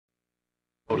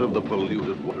Out of the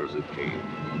polluted waters it came,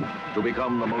 to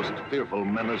become the most fearful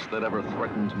menace that ever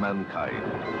threatened mankind.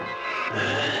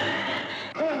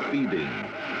 Feeding,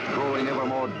 growing ever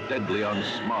more deadly on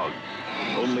smog.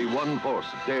 Only one force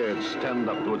dared stand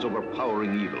up to its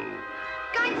overpowering evil.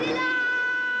 Godzilla!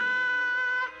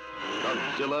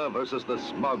 Godzilla versus the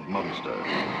Smog Monster.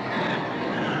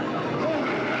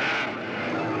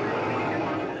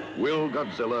 Will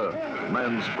Godzilla,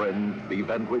 man's friend, be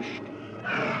vanquished?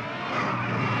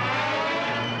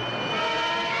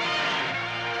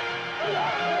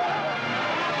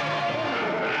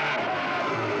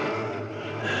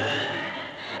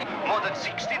 More than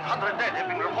 1,600 dead have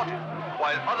been reported,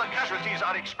 while other casualties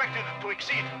are expected to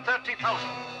exceed 30,000.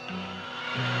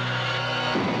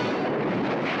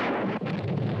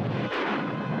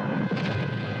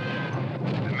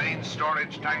 The main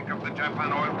storage tank of the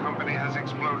Japan Oil Company has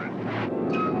exploded.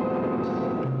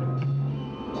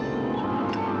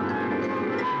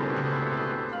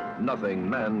 Nothing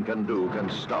man can do can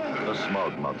stop the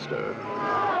Smog Monster.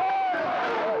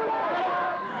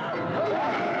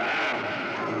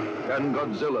 Can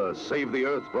Godzilla save the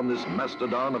Earth from this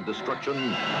mastodon of destruction?